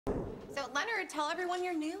So, Leonard, tell everyone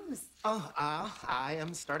your news. I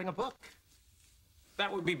am starting a book.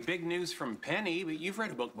 That would be big news from Penny, but you've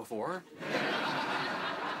read a book before.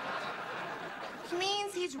 He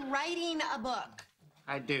means he's writing a book.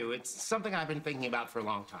 I do. It's something I've been thinking about for a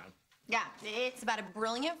long time. Yeah, it's about a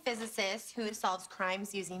brilliant physicist who solves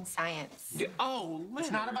crimes using science. Oh, Leonard.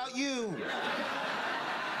 It's not about you.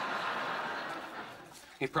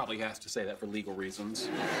 He probably has to say that for legal reasons.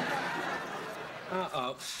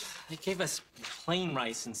 Uh-oh. They gave us plain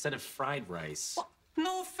rice instead of fried rice. What?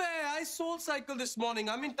 No fair. I sold cycle this morning.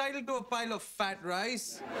 I'm entitled to a pile of fat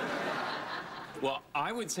rice. Well,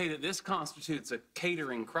 I would say that this constitutes a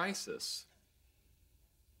catering crisis.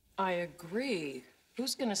 I agree.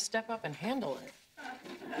 Who's gonna step up and handle it?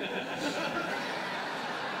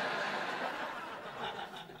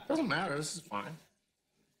 Doesn't matter. This is fine.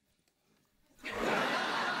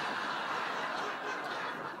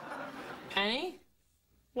 Penny?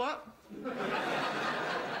 What?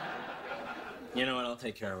 You know what? I'll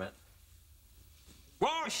take care of it.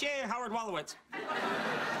 Whoa, shit, Howard Wolowitz.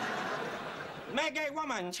 Make a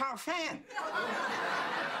woman, Chao Fan.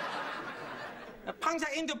 碰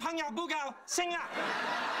在印度朋友不够，醒了。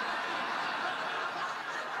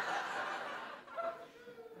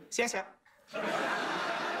谢谢。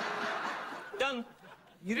Done.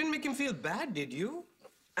 You didn't make him feel bad, did you?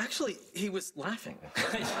 Actually, he was laughing.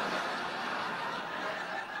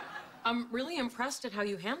 I'm really impressed at how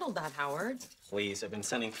you handled that, Howard. Please, I've been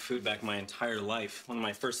sending food back my entire life. One of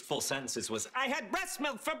my first full sentences was, I had breast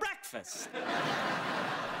milk for breakfast.